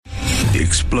The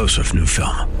explosive new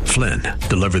film, Flynn,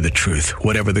 deliver the truth,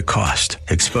 whatever the cost,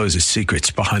 exposes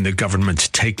secrets behind the government's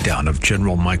takedown of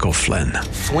General Michael Flynn.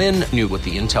 Flynn knew what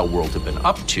the intel world had been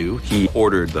up to. He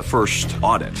ordered the first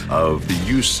audit of the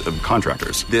use of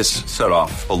contractors. This set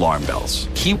off alarm bells.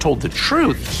 He told the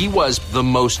truth. He was the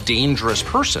most dangerous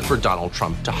person for Donald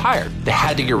Trump to hire. They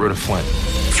had to get rid of Flynn.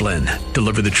 Flynn,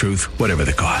 deliver the truth, whatever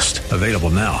the cost. Available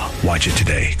now. Watch it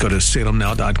today. Go to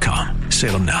salemnow.com.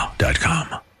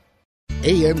 salemnow.com.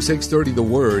 AM 630 The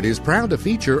Word is proud to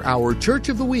feature our Church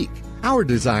of the Week. Our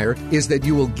desire is that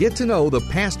you will get to know the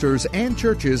pastors and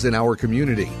churches in our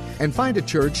community and find a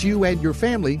church you and your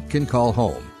family can call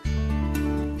home.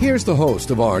 Here's the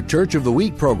host of our Church of the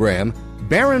Week program,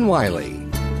 Baron Wiley.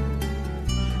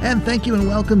 And thank you and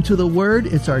welcome to The Word.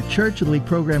 It's our Church of the Week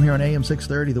program here on AM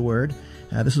 630 The Word.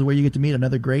 This is where you get to meet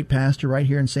another great pastor right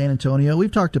here in San Antonio. We've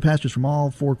talked to pastors from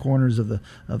all four corners of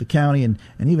the county and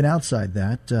even outside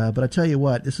that. But I tell you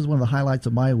what, this is one of the highlights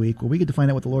of my week where we get to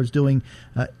find out what the Lord's doing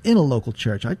in a local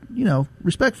church.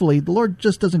 Respectfully, the Lord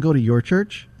just doesn't go to your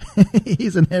church.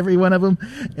 He's in every one of them.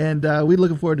 And we're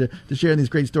looking forward to sharing these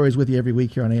great stories with you every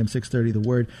week here on AM 630 The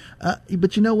Word.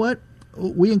 But you know what?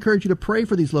 We encourage you to pray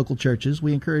for these local churches.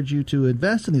 We encourage you to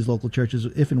invest in these local churches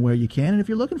if and where you can. And if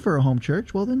you're looking for a home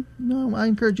church, well, then, I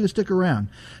encourage you to stick around.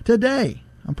 Today,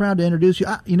 I'm proud to introduce you.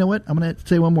 You know what? I'm going to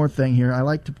say one more thing here. I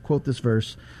like to quote this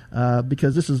verse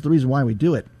because this is the reason why we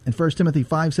do it. In 1 Timothy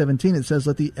 5:17, it says,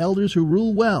 "Let the elders who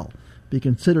rule well be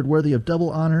considered worthy of double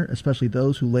honor, especially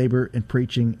those who labor in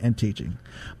preaching and teaching."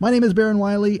 My name is Baron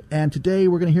Wiley, and today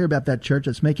we're going to hear about that church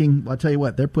that's making, I'll tell you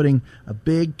what, they're putting a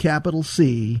big capital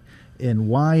C in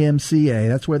YMCA.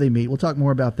 That's where they meet. We'll talk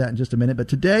more about that in just a minute. But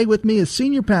today with me is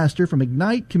senior pastor from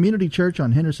Ignite Community Church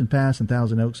on Henderson Pass in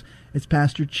Thousand Oaks. It's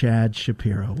Pastor Chad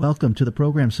Schapiro. Welcome to the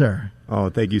program, sir. Oh,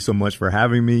 thank you so much for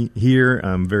having me here.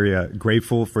 I'm very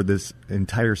grateful for this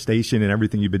entire station and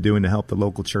everything you've been doing to help the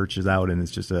local churches out, and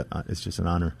it's just an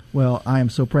honor. Well, I am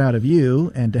so proud of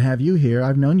you and to have you here.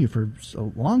 I've known you for a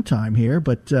long time here,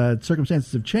 but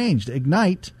circumstances have changed.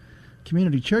 Ignite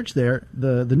Community Church there,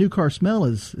 the new car smell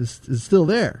is still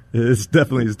there. It's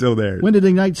definitely still there. When did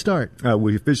Ignite start?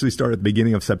 We officially started at the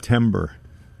beginning of September.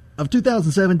 Of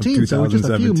 2017, so just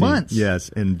a few months. Yes,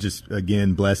 and just,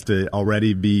 again, blessed to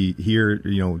already be here,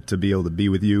 to be able to be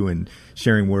with you and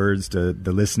sharing words to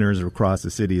the listeners across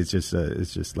the city. It's just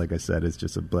like I said, it's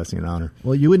just a blessing and honor.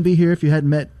 Well, you wouldn't be here if you hadn't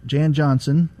met Jan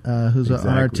Johnson, who's on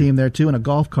our team there, too, in a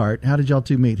golf cart. How did y'all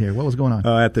two meet here? What was going on?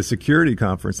 At the security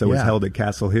conference that was held at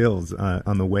Castle Hills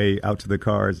on the way out to the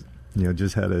cars.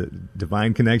 Just had a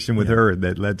divine connection with her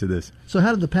that led to this. So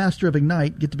how did the pastor of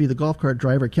Ignite get to be the golf cart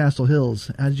driver at Castle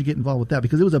Hills? How did you get involved with that?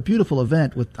 Because it was a beautiful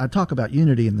event. I talk about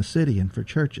unity in the city and for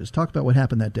churches. Talk about what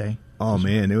happened that day. Oh,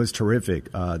 man, it was terrific.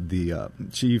 The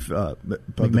chief of the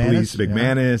police,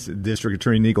 McManus, District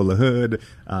Attorney Nico LaHood,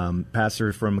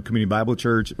 pastor from Community Bible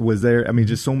Church was there. I mean,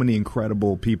 just so many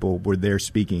incredible people were there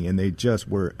speaking, and they just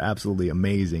were absolutely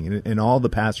amazing. And all the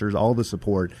pastors, all the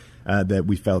support that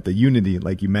we felt, the unity,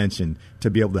 like you mentioned,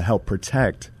 to be able to help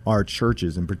protect our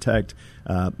churches and protect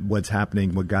what's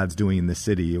happening, what God's doing in the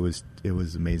city. It was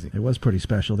amazing. It was pretty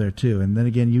special there, too. And then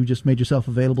again, you just made yourself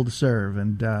available to serve.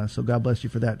 And so God bless you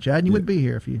for that. Chad, you wouldn't be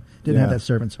here if you didn't have that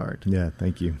servant's heart. Yeah,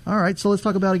 thank you. All right, so let's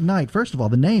talk about Ignite. First of all,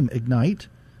 the name Ignite.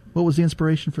 What was the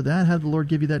inspiration for that? How did the Lord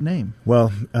give you that name?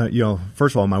 Well,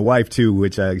 first of all, my wife, too,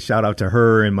 which I shout out to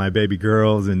her and my baby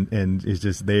girls. And it's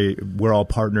just we're all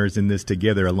partners in this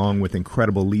together, along with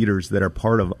incredible leaders that are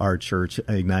part of our church,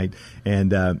 Ignite.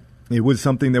 And it was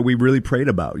something that we really prayed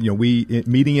about.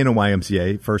 Meeting in a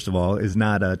YMCA, first of all, is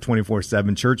not a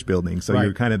 24/7 church building. So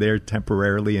You're kind of there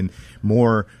temporarily and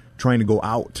more trying to go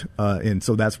out. And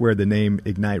so that's where the name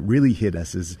Ignite really hit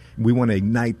us, is we want to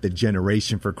ignite the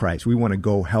generation for Christ. We want to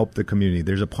go help the community.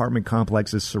 There's apartment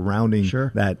complexes surrounding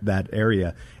that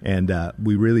area. And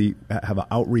we really have an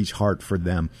outreach heart for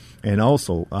them. And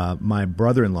also, my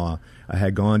brother-in-law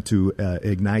had gone to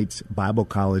Ignite's Bible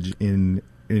College in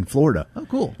Florida. Oh,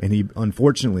 cool. And he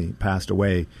unfortunately passed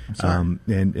away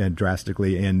and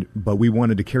drastically. But we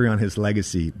wanted to carry on his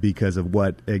legacy because of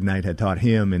what Ignite had taught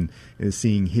him, and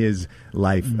seeing his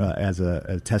life as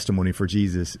a testimony for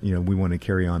Jesus. We want to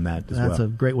carry on that as well. That's a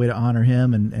great way to honor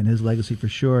him and his legacy for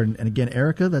sure. And again,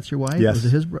 Erica, that's your wife? Yes.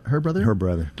 Was it her brother? Her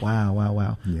brother.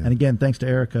 Wow. Yeah. And again, thanks to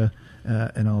Erica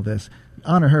and all this.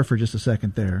 Honor her for just a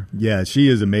second there. Yeah, she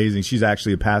is amazing. She's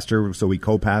actually a pastor, so we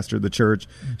co-pastor the church.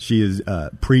 She is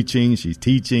preaching, she's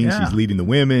teaching, she's leading the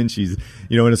women. She's,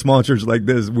 in a small church like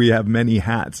this, we have many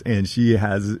hats, and she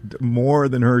has more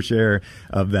than her share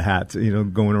of the hats,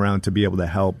 going around to be able to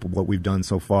help what we've done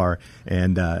so far.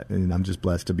 And I'm just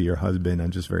blessed to be her husband.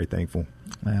 I'm just very thankful.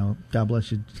 Well, God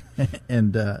bless you,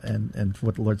 and for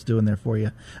what the Lord's doing there for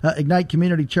you. Ignite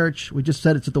Community Church. We just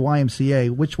said it's at the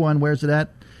YMCA. Which one? Where's it at?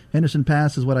 Henderson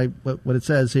Pass is what it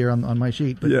says here on my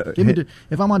sheet. But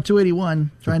if I'm on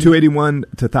 281, 281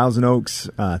 to Thousand Oaks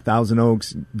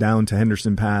down to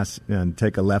Henderson Pass, and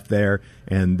take a left there,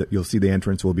 and you'll see the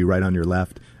entrance will be right on your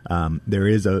left. There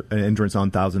is an entrance on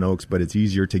Thousand Oaks, but it's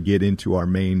easier to get into our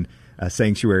main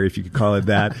sanctuary, if you could call it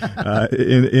that,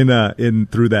 in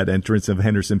through that entrance of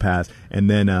Henderson Pass, and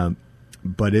then.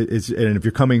 But and if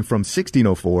you're coming from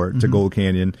 1604 to Gold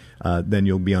Canyon, then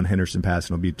you'll be on Henderson Pass,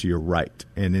 and it'll be to your right.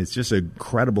 And it's just an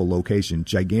incredible location,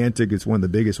 gigantic. It's one of the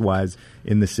biggest Ys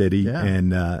in the city,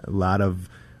 and a lot of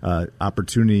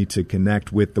opportunity to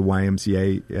connect with the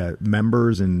YMCA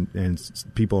members and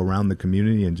people around the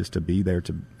community, and just to be there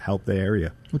to help the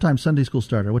area. What time Sunday school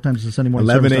started? What time does the Sunday morning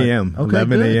 11 service a.m. start? Okay,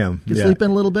 11 a.m. You sleep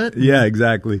in a little bit? Yeah,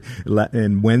 exactly.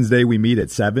 And Wednesday we meet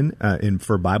at 7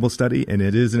 for Bible study, and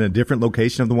it is in a different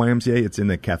location of the YMCA. It's in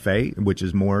the cafe, which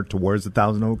is more towards the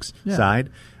Thousand Oaks side.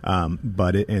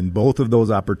 And both of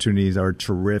those opportunities are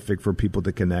terrific for people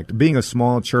to connect. Being a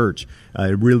small church,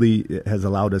 it really has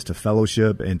allowed us to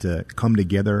fellowship and to come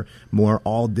together more.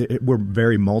 We're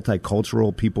very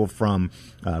multicultural. People from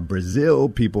Brazil,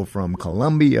 people from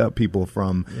Colombia, people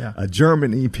from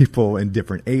Germany, people in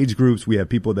different age groups. We have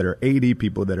people that are 80,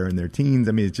 people that are in their teens.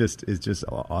 I mean, it's just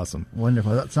awesome.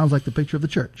 Wonderful. That sounds like the picture of the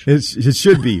church. It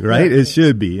should be, right? It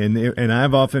should be. And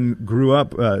I've often grew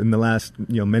up in the last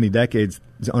many decades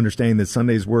understanding that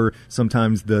Sundays were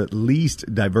sometimes the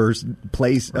least diverse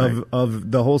place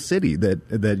of the whole city,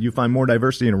 that you find more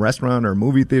diversity in a restaurant or a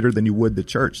movie theater than you would the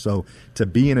church. So to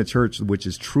be in a church which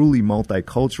is truly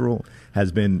multicultural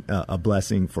has been a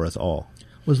blessing for us all.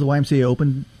 Was the YMCA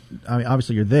open? I mean,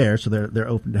 obviously you're there, so they're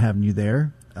open to having you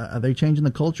there. Are they changing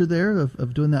the culture there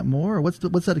of doing that more? Or what's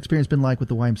that experience been like with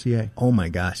the YMCA? Oh my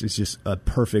gosh, it's just a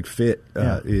perfect fit.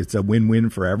 It's a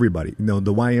win-win for everybody.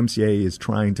 The YMCA is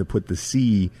trying to put the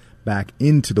C back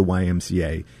into the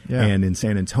YMCA, and in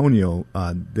San Antonio,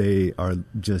 they are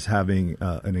just having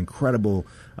an incredible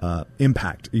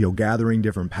impact. Gathering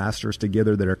different pastors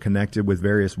together that are connected with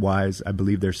various Ys. I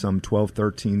believe there's some 12,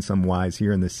 13 some Ys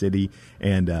here in the city,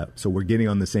 and so we're getting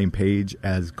on the same page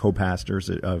as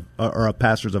co-pastors or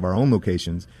pastors of our own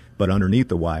locations, but underneath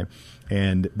the Y,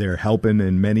 and they're helping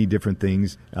in many different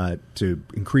things to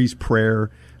increase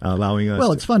prayer. Allowing us.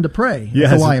 Well, it's fun to pray at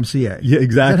the YMCA. Yeah, exactly.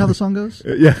 Is that how the song goes?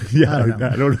 Yeah. I don't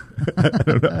know. I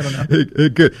don't know.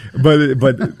 It could,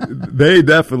 but they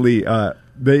definitely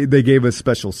they gave us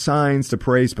special signs to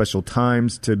pray, special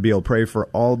times to be able to pray for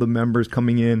all the members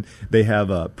coming in. They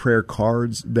have prayer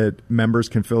cards that members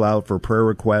can fill out for prayer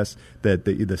requests that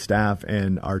the staff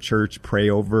and our church pray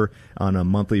over on a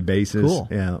monthly basis. Cool.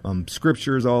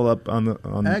 Scriptures all up on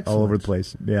all over the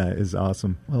place. Yeah, it's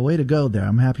awesome. Well, way to go there.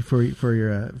 I'm happy for you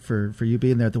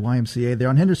being there at the YMCA. They're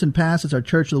on Henderson Pass. It's our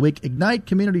Church of the Week. Ignite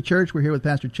Community Church. We're here with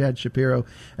Pastor Chad Schapiro.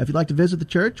 If you'd like to visit the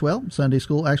church, well, Sunday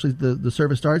school, actually the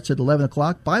service starts at 11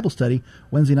 o'clock. Bible study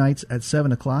Wednesday nights at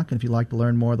 7 o'clock. And if you'd like to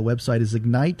learn more, the website is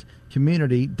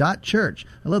ignitecommunity.church.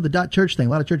 I love the .church thing. A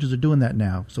lot of churches are doing that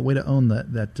now. So way to own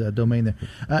that domain there.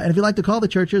 And if you'd like to call the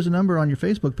church, here's a number on your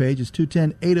Facebook page. It's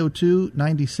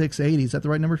 210-802-9680. Is that the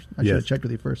right number? I should have checked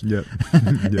with you first. Yep.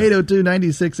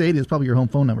 802-9680 is probably your home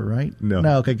phone number, right?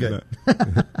 No. Okay, good.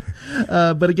 No.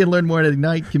 But again, learn more at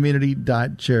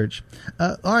ignitecommunity.church.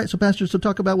 All right, so Pastor,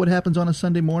 talk about what happens on a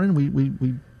Sunday morning.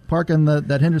 We park on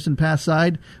that Henderson Pass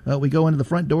side. We go into the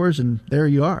front doors, and there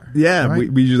you are. Yeah, right?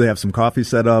 we usually have some coffee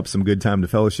set up, some good time to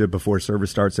fellowship before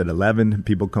service starts at 11.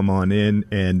 People come on in,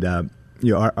 and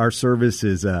our service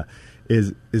is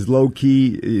low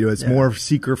key. It's more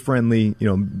seeker friendly.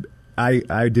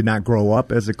 I did not grow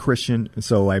up as a Christian,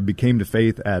 so I became to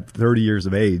faith at 30 years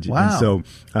of age. Wow. And so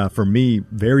for me,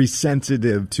 very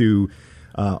sensitive to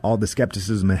all the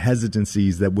skepticism and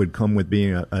hesitancies that would come with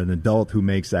being an adult who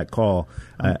makes that call.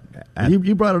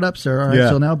 You brought it up, sir. All right,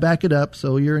 so now back it up.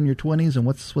 So you're in your 20s, and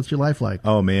what's your life like?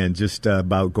 Oh, man, just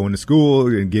about going to school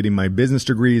and getting my business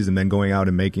degrees and then going out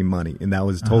and making money. And that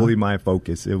was totally my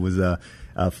focus. It was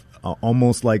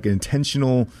almost like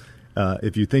intentional.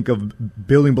 If you think of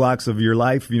building blocks of your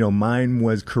life, mine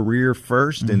was career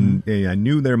first, and I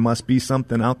knew there must be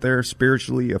something out there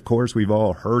spiritually. Of course, we've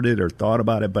all heard it or thought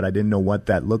about it, but I didn't know what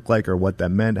that looked like or what that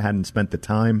meant. I hadn't spent the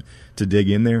time to dig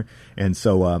in there. And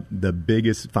so the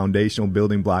biggest foundational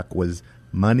building block was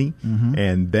money,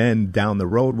 and then down the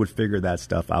road would figure that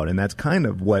stuff out. And that's kind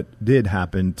of what did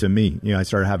happen to me. I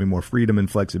started having more freedom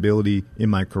and flexibility in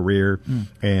my career,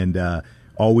 and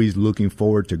always looking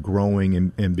forward to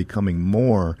growing and becoming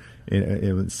more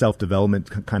in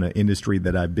self-development kind of industry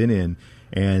that I've been in.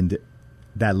 And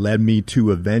that led me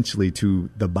to eventually to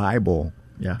the Bible.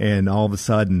 Yeah. And all of a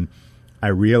sudden, I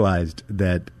realized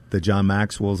that the John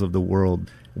Maxwells of the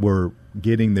world were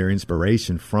getting their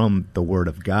inspiration from the Word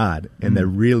of God, and that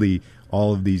really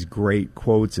all of these great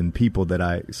quotes and people that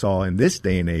I saw in this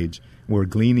day and age were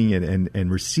gleaning it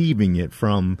and receiving it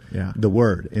from the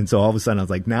Word. And so all of a sudden I was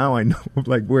like, now I know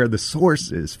like where the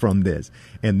source is from this.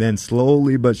 And then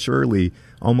slowly but surely,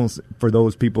 almost for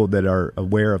those people that are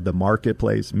aware of the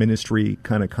marketplace ministry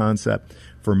kind of concept,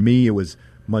 for me it was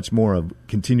much more of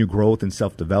continued growth and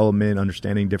self-development,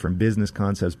 understanding different business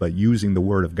concepts, but using the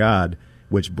Word of God,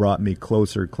 which brought me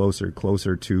closer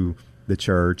to the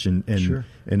church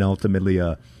and ultimately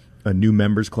a new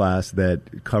members class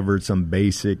that covered some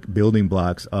basic building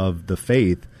blocks of the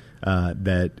faith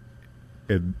that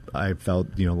I felt,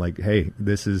 like, hey,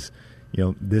 this is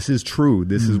true.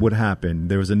 This is what happened.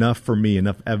 There was enough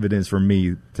evidence for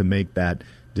me to make that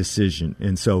decision.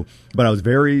 And so, but I was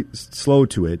very slow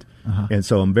to it. And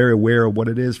so I'm very aware of what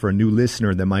it is for a new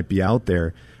listener that might be out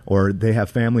there, or they have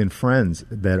family and friends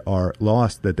that are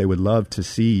lost that they would love to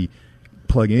see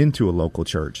plug into a local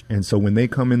church. And so when they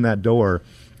come in that door,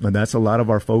 and that's a lot of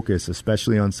our focus,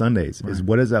 especially on Sundays, is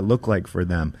what does that look like for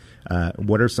them?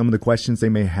 What are some of the questions they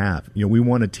may have? We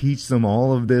want to teach them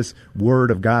all of this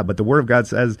Word of God, but the Word of God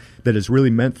says that it's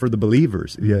really meant for the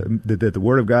believers, that the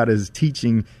Word of God is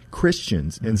teaching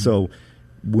Christians. And so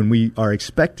when we are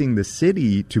expecting the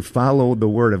city to follow the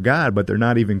Word of God, but they're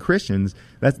not even Christians,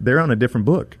 they're on a different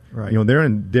book. Right. They're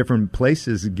in different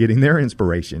places getting their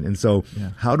inspiration. And so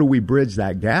how do we bridge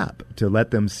that gap to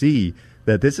let them see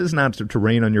that this is not to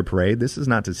rain on your parade, this is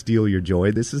not to steal your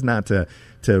joy, this is not to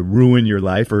ruin your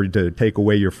life or to take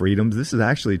away your freedoms. This is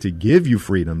actually to give you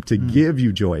freedom, to give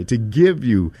you joy, to give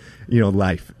you,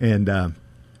 life. And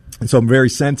so I'm very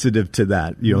sensitive to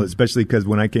that, especially because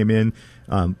when I came in,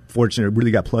 fortunately,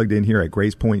 really got plugged in here at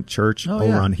Grace Point Church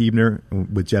over on Huebner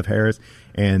with Jeff Harris,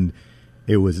 and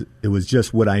it was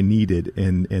just what I needed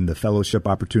in the fellowship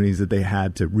opportunities that they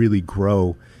had to really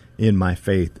grow in my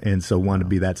faith, and so wanted to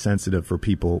be that sensitive for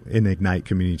people in Ignite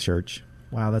Community Church.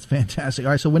 Wow, that's fantastic.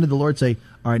 All right, so when did the Lord say,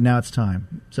 all right, now it's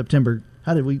time? September.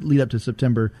 How did we lead up to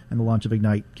September and the launch of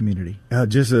Ignite Community?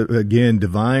 Again,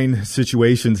 divine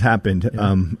situations happened.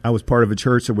 Yeah. I was part of a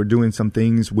church that were doing some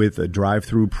things with a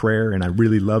drive-through prayer, and I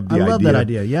really loved the idea. I love that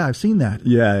idea. Yeah, I've seen that.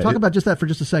 Yeah. Talk about just that for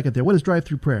just a second there. What is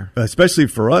drive-through prayer? Especially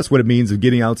for us, what it means is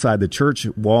getting outside the church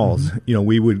walls.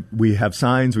 We have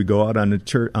signs. We go out on the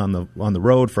church, on the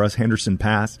road. For us, Henderson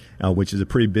Pass, which is a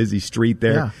pretty busy street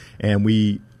there, and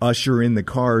we usher in the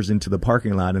cars into the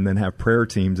parking lot and then have prayer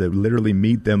teams that literally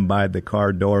meet them by the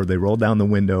car door. They roll down the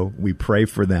window. We pray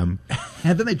for them.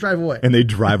 And then they drive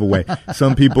away.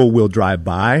 Some people will drive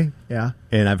by. Yeah.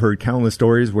 And I've heard countless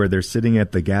stories where they're sitting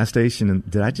at the gas station and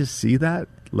did I just see that?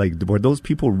 Like, were those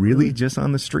people really just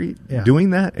on the street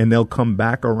doing that? And they'll come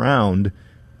back around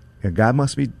and God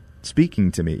must be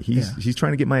speaking to me. He's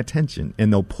trying to get my attention,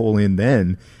 and they'll pull in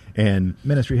then. And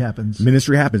ministry happens.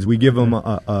 We give them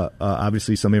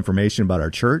obviously some information about our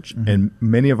church, and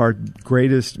many of our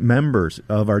greatest members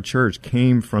of our church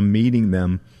came from meeting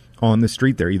them on the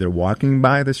street. They're either walking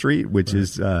by the street, which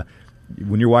is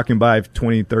when you're walking by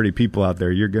 20, 30 people out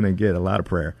there, you're going to get a lot of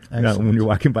prayer when you're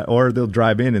walking by, or they'll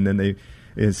drive in, and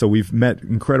then so we've met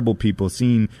incredible people,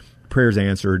 seen prayers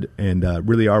answered, and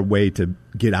really our way to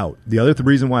get out. The other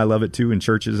reason why I love it too in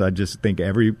churches, I just think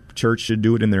every church should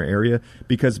do it in their area,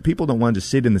 because people don't want to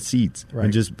just sit in the seats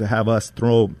and just have us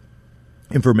throw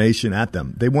information at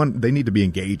them. They need to be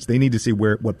engaged. They need to see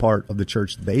what part of the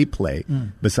church they play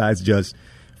besides just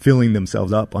filling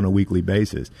themselves up on a weekly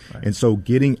basis. Right. And so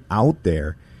getting out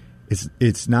there,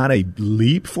 it's not a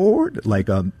leap forward like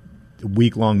a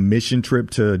week-long mission trip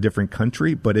to a different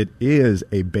country, but it is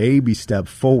a baby step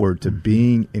forward to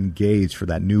being engaged for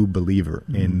that new believer.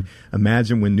 And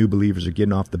imagine when new believers are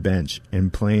getting off the bench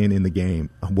and playing in the game,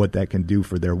 what that can do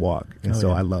for their walk. And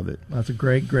I love it. Well, that's a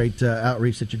great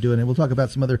outreach that you're doing. And we'll talk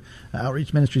about some other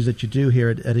outreach ministries that you do here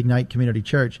at Ignite Community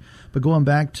Church. But going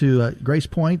back to Grace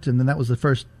Point, and then that was the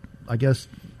first, I guess,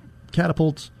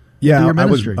 catapults. Yeah,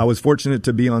 I was fortunate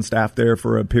to be on staff there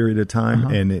for a period of time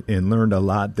and learned a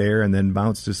lot there, and then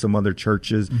bounced to some other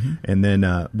churches. And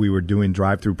then we were doing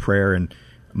drive-through prayer, and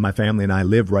my family and I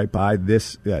live right by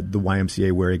this the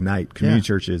YMCA where Ignite Community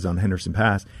Church is on Henderson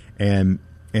Pass, and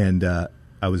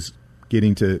I was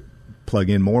getting to plug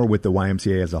in more with the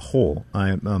YMCA as a whole.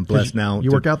 I'm blessed now.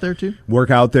 You work out there too? Work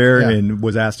out there, and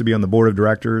was asked to be on the board of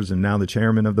directors, and now the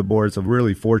chairman of the board. So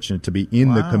really fortunate to be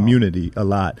in the community a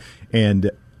lot.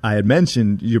 And I had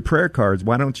mentioned your prayer cards.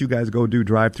 Why don't you guys go do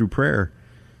drive-through prayer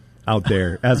out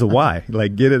there as a why?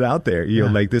 Like, get it out there.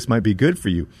 Like, this might be good for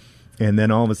you. And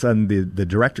then all of a sudden the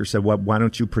director said, well, why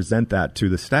don't you present that to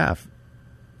the staff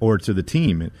or to the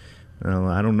team? And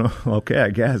I don't know. Okay, I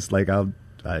guess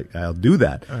I'll do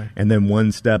that. Right. And then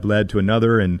one step led to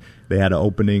another, and they had an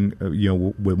opening.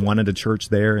 We wanted a church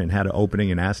there and had an opening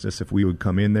and asked us if we would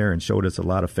come in there, and showed us a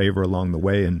lot of favor along the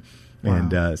way.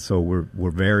 And so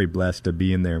we're very blessed to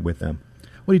be in there with them.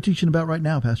 What are you teaching about right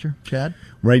now, Pastor Chad?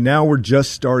 Right now, we're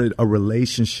just started a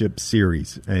relationship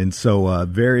series, and so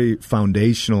very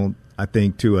foundational, I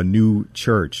think, to a new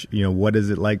church. What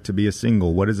is it like to be a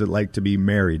single? What is it like to be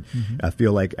married? Mm-hmm. I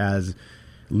feel like as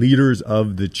leaders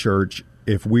of the church,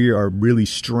 if we are really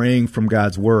straying from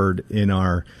God's word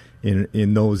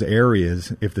in those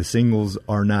areas, if the singles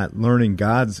are not learning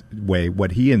God's way,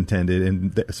 what He intended,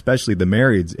 and especially the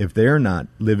marrieds, if they're not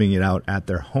living it out at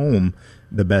their home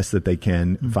the best that they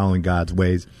can, following God's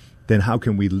ways, then how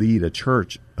can we lead a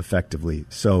church effectively?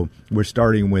 So we're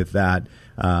starting with that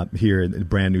here in the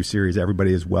brand new series.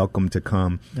 Everybody is welcome to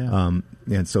come. Yeah.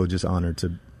 And so just honored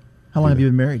to. How long have you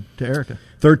been married to Erica?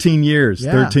 13 years,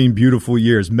 yeah. 13 beautiful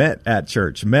years. Met at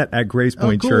church, met at Grace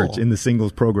Point Church in the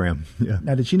singles program. Yeah.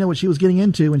 Now, did she know what she was getting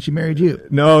into when she married you?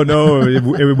 No.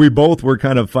 We both were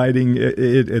kind of fighting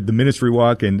the ministry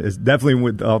walk, and it's definitely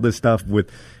with all this stuff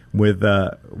with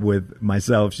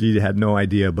myself. She had no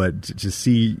idea, but to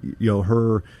see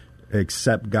her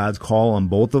accept God's call on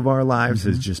both of our lives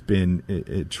has just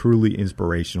been truly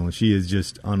inspirational. She is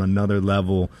just on another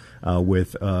level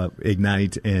with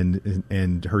Ignite,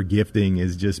 and her gifting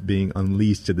is just being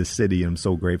unleashed to the city. I'm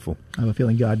so grateful. I have a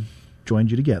feeling God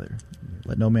joined you together.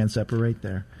 Let no man separate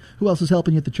there. Who else is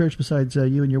helping you at the church besides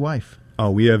you and your wife? Oh,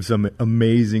 we have some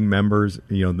amazing members.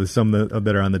 Some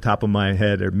that are on the top of my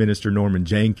head are Minister Norman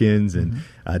Jenkins and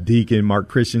Deacon Mark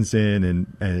Christensen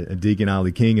and Deacon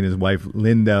Ali King and his wife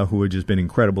Linda, who have just been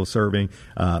incredible serving.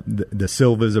 The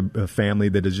Silvas, a family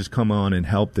that has just come on and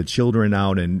helped the children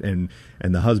out, and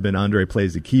the husband Andre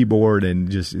plays the keyboard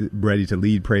and just ready to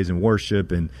lead praise and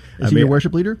worship. And is he your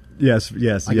worship leader? Yes.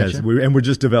 We're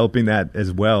just developing that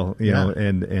as well.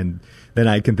 And then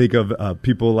I can think of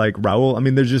people like Raul. I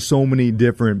mean, there's just so many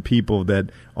different people that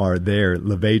are there.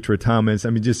 Levetra Thomas. I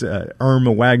mean, just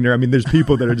Irma Wagner. I mean, there's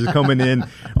people that are just coming in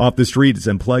off the streets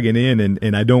and plugging in,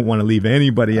 and I don't want to leave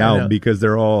anybody out because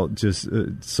they're all just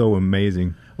so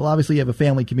amazing. Well, obviously, you have a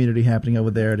family community happening over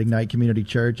there at Ignite Community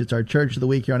Church. It's our Church of the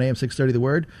Week here on AM 630 The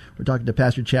Word. We're talking to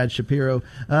Pastor Chad Schapiro.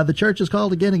 The church is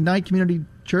called, again, Ignite Community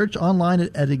Church, online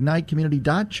at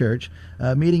ignitecommunity.church.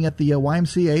 Meeting at the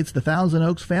YMCA. It's the Thousand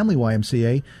Oaks Family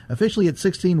YMCA, officially at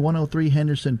 16103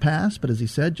 Henderson Pass. But as he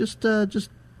said, just go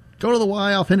to the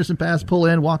Y off Henderson Pass, pull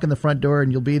in, walk in the front door,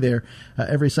 and you'll be there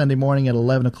every Sunday morning at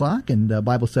 11 o'clock, and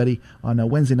Bible study on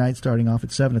Wednesday night starting off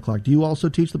at 7 o'clock. Do you also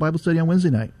teach the Bible study on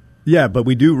Wednesday night? Yeah, but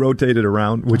we do rotate it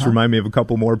around, which remind me of a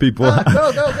couple more people.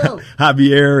 Go.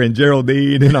 Javier and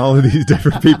Geraldine and all of these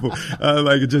different people.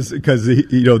 Just because,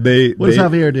 they... What does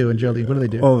Javier do and Geraldine? What do they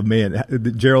do? Oh, man.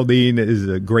 Geraldine is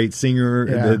a great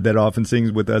singer that often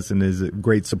sings with us and is a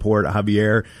great support.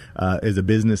 Javier is a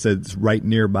business that's right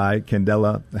nearby,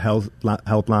 Candela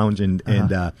Health Lounge,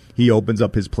 and he opens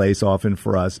up his place often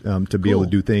for us to be able to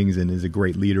do things, and is a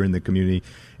great leader in the community,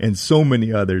 and so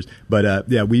many others. But,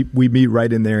 we meet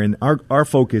right in there, and our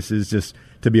focus is just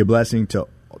to be a blessing to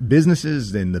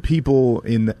businesses and the people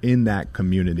in that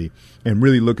community, and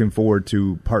really looking forward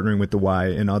to partnering with the Y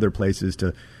and other places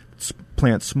to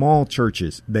plant small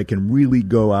churches that can really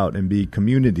go out and be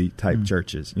community type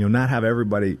churches. Not have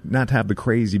the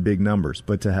crazy big numbers,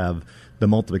 but to have the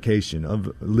multiplication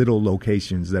of little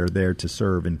locations that are there to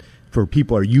serve, and for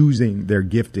people are using their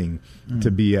gifting to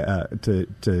be to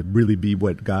really be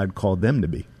what God called them to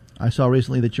be. I saw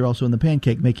recently that you're also in the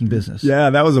pancake making business. Yeah,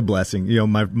 that was a blessing.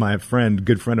 My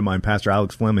good friend of mine, Pastor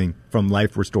Alex Fleming from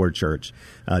Life Restored Church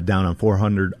down on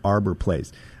 400 Arbor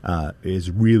Place, is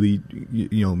really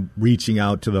reaching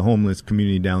out to the homeless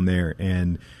community down there,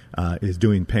 and is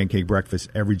doing pancake breakfast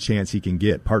every chance he can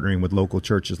get, partnering with local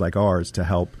churches like ours to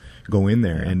help go in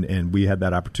there. And we had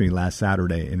that opportunity last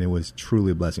Saturday, and it was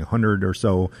truly a blessing. 100 or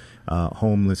so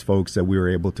homeless folks that we were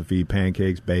able to feed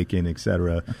pancakes, bacon,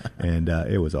 etc. And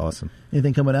it was awesome.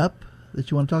 Anything coming up that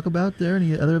you want to talk about there?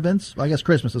 Any other events? Well, I guess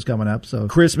Christmas is coming up. So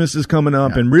Christmas is coming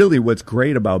up, and really what's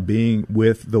great about being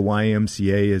with the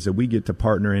YMCA is that we get to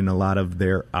partner in a lot of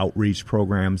their outreach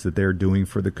programs that they're doing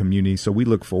for the community. So we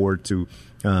look forward to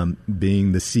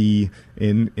being the C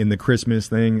in the Christmas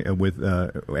thing with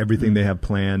everything they have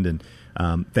planned, and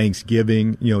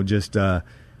Thanksgiving,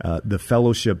 the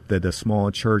fellowship that a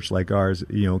small church like ours,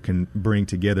 can bring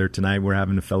together. Tonight we're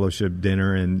having a fellowship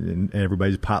dinner and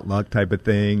everybody's potluck type of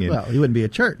thing. And, well, you wouldn't be a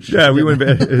church. Yeah, we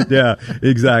wouldn't be. Yeah,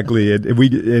 exactly.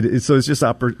 So it's just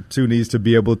opportunities to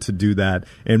be able to do that,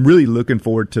 and really looking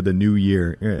forward to the new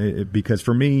year. Because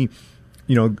for me,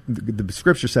 the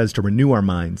Scripture says to renew our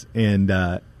minds, and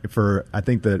I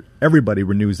think that everybody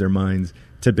renews their minds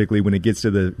typically when it gets to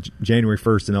the January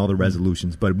 1st and all the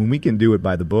resolutions. But when we can do it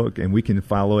by the book and we can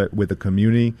follow it with a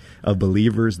community of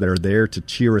believers that are there to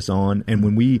cheer us on, and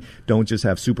when we don't just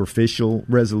have superficial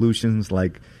resolutions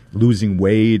like losing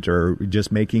weight or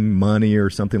just making money or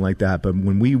something like that, but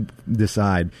when we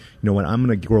decide, what, I'm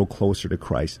going to grow closer to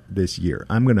Christ this year.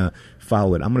 I'm going to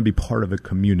follow it. I'm going to be part of a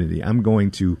community. I'm going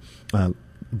to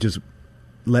just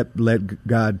let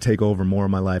God take over more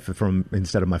of my life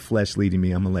instead of my flesh leading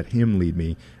me. I'm going to let Him lead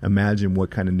me. Imagine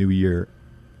what kind of new year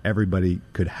everybody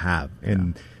could have.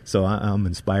 And so I'm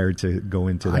inspired to go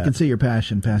into that. I can see your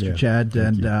passion, Pastor Chad,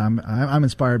 and I'm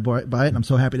inspired by it, and I'm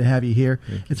so happy to have you here.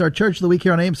 It's our Church of the Week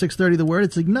here on AM 630 The Word.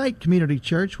 It's Ignite Community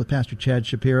Church with Pastor Chad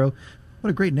Schapiro. What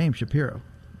a great name, Schapiro.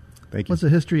 Thank you. What's the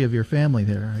history of your family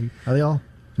there? Are they all...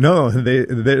 No,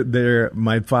 they're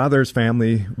my father's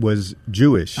family was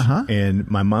Jewish, and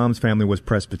my mom's family was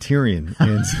Presbyterian.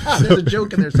 And there's a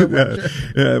joke in there somewhere.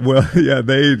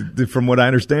 They, from what I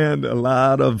understand, a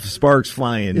lot of sparks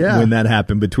flying when that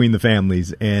happened between the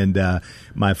families. And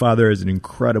my father is an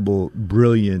incredible,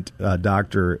 brilliant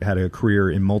doctor, had a career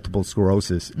in multiple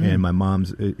sclerosis, and my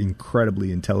mom's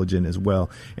incredibly intelligent as well.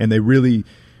 And they really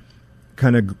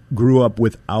kind of grew up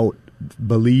without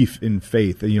belief in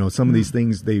faith. Some of these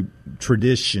things,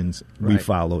 traditions we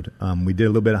followed. We did a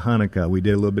little bit of Hanukkah, we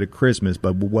did a little bit of Christmas,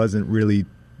 but it wasn't really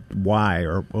why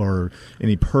or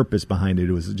any purpose behind it.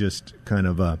 It was just kind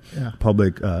of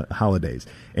public holidays,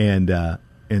 and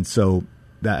so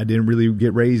that I didn't really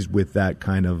get raised with that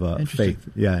kind of faith.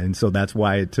 Yeah, and so that's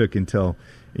why it took until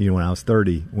when I was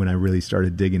 30 when I really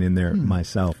started digging in there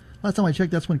myself. Last time I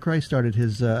checked, that's when Christ started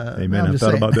his... Amen. I've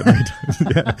thought about that many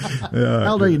times.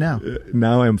 How old are you now?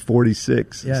 Now I'm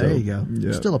 46. Yeah, there you go.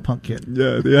 Yeah. Still a punk kid.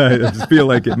 Yeah, I just feel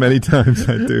like it many times.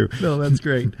 I do. No, that's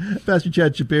great. Pastor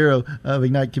Chad Schapiro of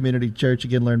Ignite Community Church.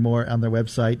 Again, learn more on their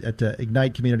website at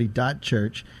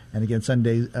ignitecommunity.church. And again,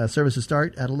 Sunday services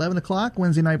start at 11 o'clock,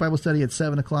 Wednesday night Bible study at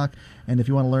 7 o'clock. And if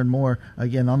you want to learn more,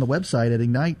 again, on the website at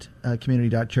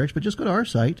ignitecommunity.church. But just go to our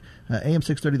site,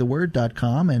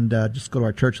 am630theword.com, and just go to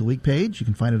our Church of the Week page. You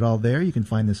can find it all there. You can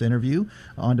find this interview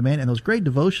on demand and those great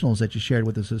devotionals that you shared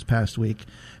with us this past week.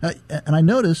 And I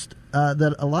noticed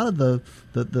that a lot of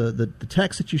the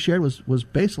text that you shared was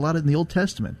based a lot in the Old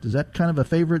Testament. Is that kind of a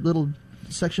favorite little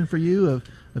section for you of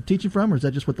teaching from, or is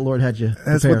that just what the Lord had you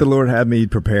prepare? That's what the Lord had me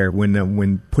prepare.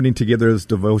 When putting together those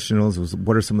devotionals, was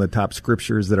what are some of the top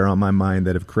scriptures that are on my mind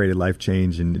that have created life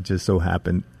change, and it just so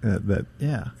happened that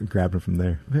I grabbed them from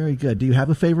there. Very good. Do you have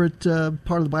a favorite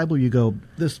part of the Bible you go,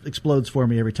 this explodes for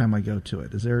me every time I go to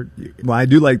it? Is there? Well, I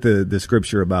do like the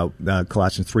scripture about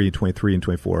Colossians 3:23 and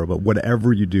 24, but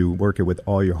whatever you do, work it with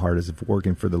all your heart as if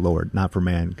working for the Lord, not for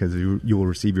man, because you will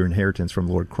receive your inheritance from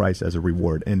Lord Christ as a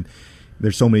reward. And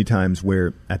there's so many times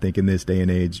where I think in this day and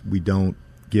age we don't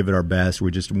give it our best. We're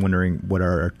just wondering what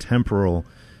are our temporal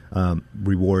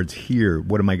rewards here.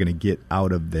 What am I going to get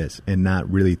out of this? And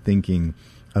not really thinking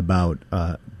about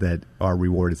that our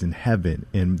reward is in heaven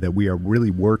and that we are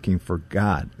really working for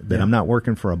God, that I'm not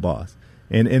working for a boss.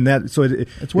 And that, so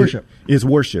it's worship. It's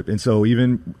worship. And so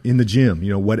even in the gym,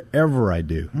 whatever I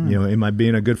do, am I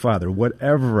being a good father?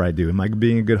 Whatever I do, am I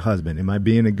being a good husband? Am I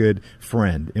being a good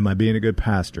friend? Am I being a good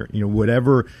pastor?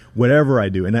 Whatever I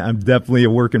do. And I'm definitely a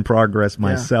work in progress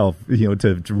myself,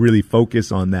 to really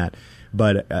focus on that.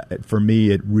 But for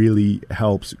me, it really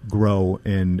helps grow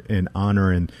and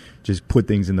honor and just put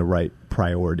things in the right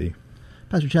priority.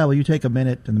 Pastor Chad, will you take a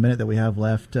minute, in the minute that we have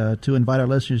left, to invite our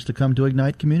listeners to come to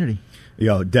Ignite Community?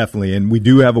 Definitely. And we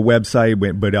do have a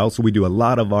website, but also we do a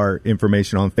lot of our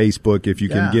information on Facebook if you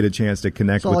can get a chance to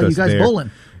connect with us there. You guys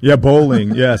bowling. Yeah,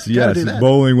 bowling. Yes.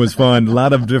 Bowling was fun. A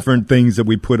lot of different things that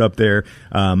we put up there.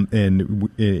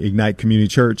 And Ignite Community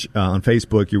Church on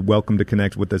Facebook, you're welcome to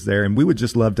connect with us there. And we would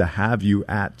just love to have you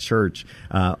at church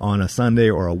on a Sunday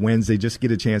or a Wednesday. Just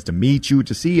get a chance to meet you,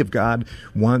 to see if God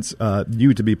wants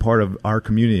you to be part of our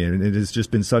community. And it has just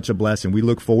been such a blessing. We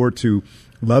look forward to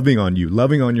loving on you,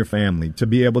 loving on your family, to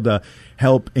be able to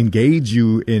help engage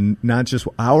you in not just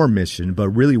our mission, but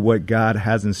really what God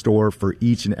has in store for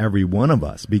each and every one of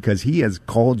us, because he has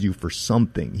called you for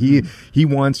something. He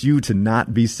wants you to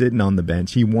not be sitting on the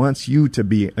bench. He wants you to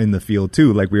be in the field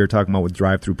too, like we were talking about with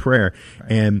drive-through prayer.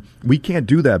 And we can't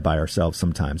do that by ourselves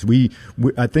sometimes.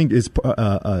 I think it's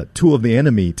a tool of the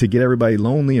enemy to get everybody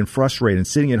lonely and frustrated and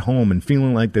sitting at home and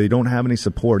feeling like they don't have any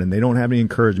support and they don't have any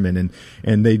encouragement,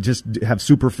 and they just have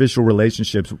superficial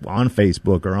relationships on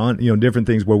Facebook or on different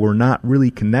things where we're not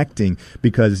really connecting,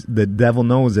 because the devil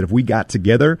knows that if we got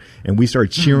together and we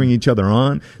start cheering each other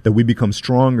on, that we become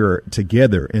stronger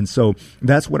together. And so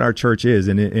that's what our church is.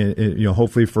 And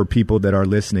hopefully for people that are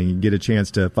listening, you get a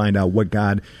chance to find out what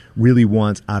God really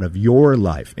wants out of your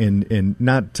life, and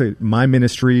not to my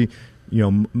ministry,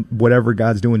 whatever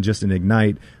God's doing just in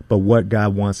Ignite, but what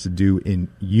God wants to do in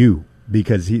you,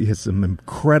 because he has some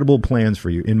incredible plans for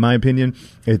you. In my opinion,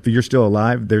 if you're still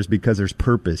alive, because there's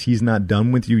purpose. He's not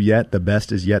done with you yet. The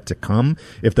best is yet to come.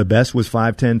 If the best was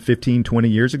 5, 10, 15, 20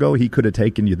 years ago, he could have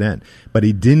taken you then. But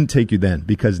he didn't take you then,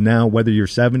 because now, whether you're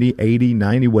 70, 80,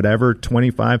 90, whatever,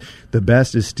 25, the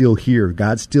best is still here.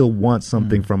 God still wants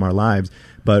something from our lives,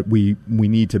 but we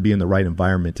need to be in the right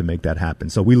environment to make that happen.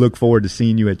 So we look forward to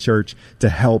seeing you at church to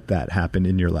help that happen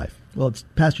in your life. Well, it's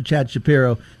Pastor Chad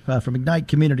Schapiro from Ignite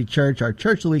Community Church, our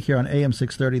Church of the Week here on AM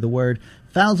 630, The Word.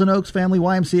 Thousand Oaks Family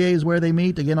YMCA is where they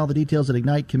meet. Again, all the details at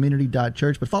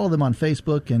ignitecommunity.church. But follow them on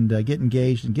Facebook and get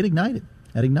engaged and get ignited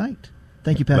at Ignite.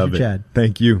 Thank you, Pastor Chad.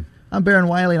 Thank you. I'm Barron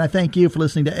Wiley, and I thank you for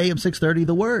listening to AM 630,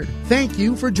 The Word. Thank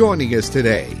you for joining us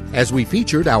today as we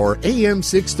featured our AM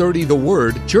 630, The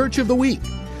Word Church of the Week.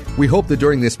 We hope that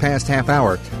during this past half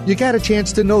hour, you got a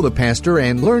chance to know the pastor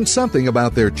and learn something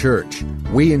about their church.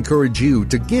 We encourage you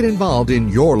to get involved in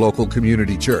your local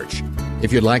community church.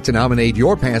 If you'd like to nominate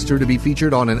your pastor to be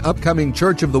featured on an upcoming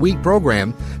Church of the Week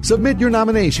program, submit your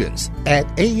nominations at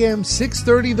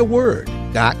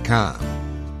am630theword.com.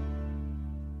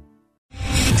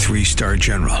 3-star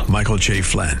General Michael J.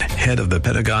 Flynn, head of the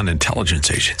Pentagon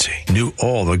Intelligence Agency, knew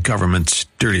all the government's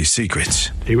dirty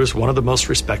secrets. He was one of the most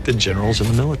respected generals in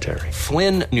the military.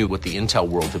 Flynn knew what the intel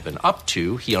world had been up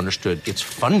to. He understood its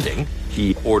funding.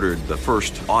 He ordered the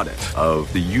first audit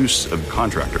of the use of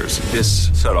contractors. This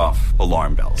set off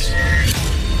alarm bells.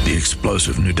 The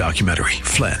explosive new documentary,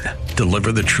 Flynn,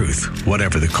 Deliver the Truth,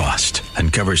 Whatever the Cost,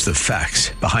 uncovers the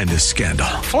facts behind this scandal.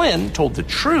 Flynn told the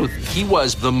truth. He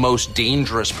was the most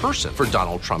dangerous person for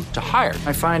Donald Trump to hire.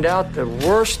 I find out the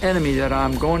worst enemy that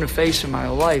I'm going to face in my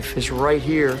life is right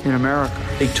here in America.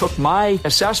 They took my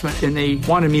assessment and they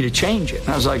wanted me to change it. And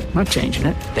I was like, I'm not changing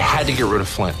it. They had to get rid of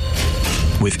Flynn.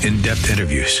 With in-depth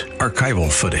interviews,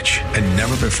 archival footage, and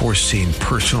never-before-seen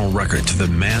personal records of the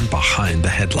man behind the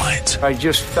headlines. I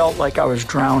just felt like I was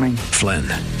drowning. Flynn,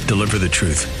 Deliver the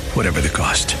Truth, Whatever the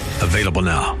Cost. Available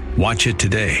now. Watch it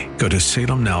today. Go to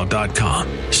salemnow.com.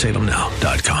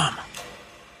 salemnow.com.